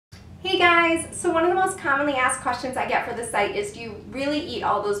Hey guys, so one of the most commonly asked questions I get for the site is, do you really eat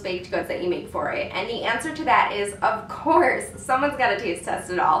all those baked goods that you make for it? And the answer to that is, of course, someone's got to taste test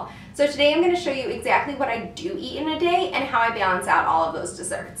it all. So today I'm going to show you exactly what I do eat in a day and how I balance out all of those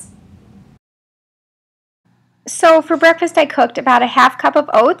desserts. So for breakfast I cooked about a half cup of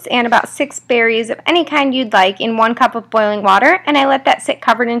oats and about 6 berries of any kind you'd like in 1 cup of boiling water, and I let that sit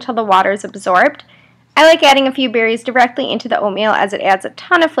covered until the water is absorbed. I like adding a few berries directly into the oatmeal as it adds a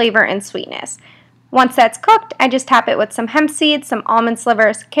ton of flavor and sweetness. Once that's cooked, I just top it with some hemp seeds, some almond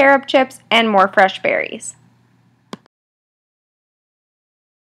slivers, carob chips, and more fresh berries.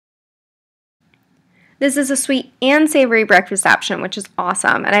 This is a sweet and savory breakfast option, which is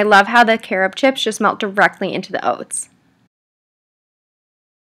awesome, and I love how the carob chips just melt directly into the oats.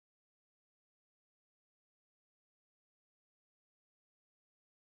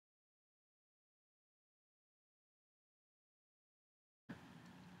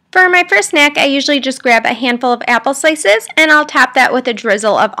 For my first snack, I usually just grab a handful of apple slices and I'll top that with a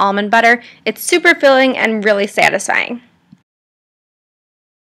drizzle of almond butter. It's super filling and really satisfying.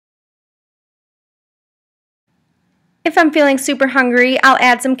 If I'm feeling super hungry, I'll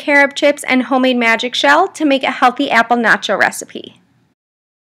add some carob chips and homemade magic shell to make a healthy apple nacho recipe.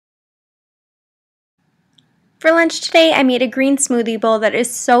 For lunch today, I made a green smoothie bowl that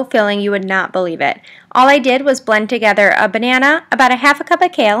is so filling you would not believe it. All I did was blend together a banana, about a half a cup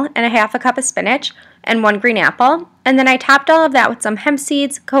of kale, and a half a cup of spinach, and 1 green apple, and then I topped all of that with some hemp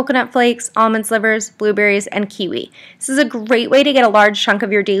seeds, coconut flakes, almond slivers, blueberries, and kiwi. This is a great way to get a large chunk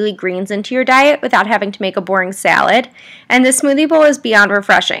of your daily greens into your diet without having to make a boring salad. And this smoothie bowl is beyond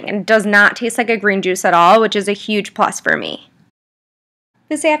refreshing and does not taste like a green juice at all, which is a huge plus for me.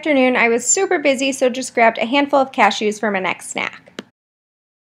 This afternoon I was super busy, so just grabbed a handful of cashews for my next snack.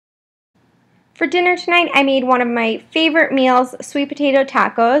 For dinner tonight, I made one of my favorite meals, sweet potato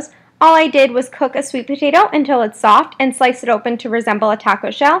tacos. All I did was cook a sweet potato until it's soft and slice it open to resemble a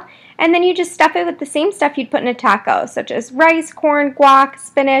taco shell, and then you just stuff it with the same stuff you'd put in a taco, such as rice, corn, guac,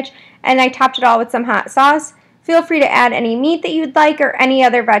 spinach, and I topped it all with some hot sauce. Feel free to add any meat that you'd like or any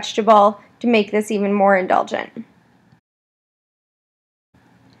other vegetable to make this even more indulgent.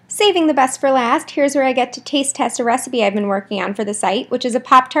 Saving the best for last, here's where I get to taste test a recipe I've been working on for the site, which is a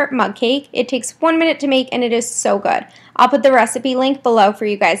Pop-Tart mug cake. It takes 1 minute to make and it is so good. I'll put the recipe link below for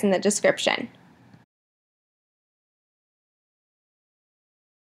you guys in the description.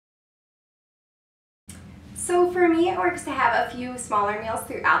 So for me, it works to have a few smaller meals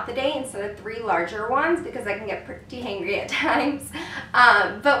throughout the day instead of 3 larger ones because I can get pretty hangry at times.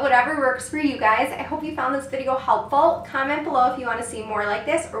 But whatever works for you guys. I hope you found this video helpful. Comment below if you want to see more like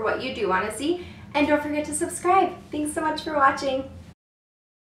this or what you do want to see. And don't forget to subscribe. Thanks so much for watching.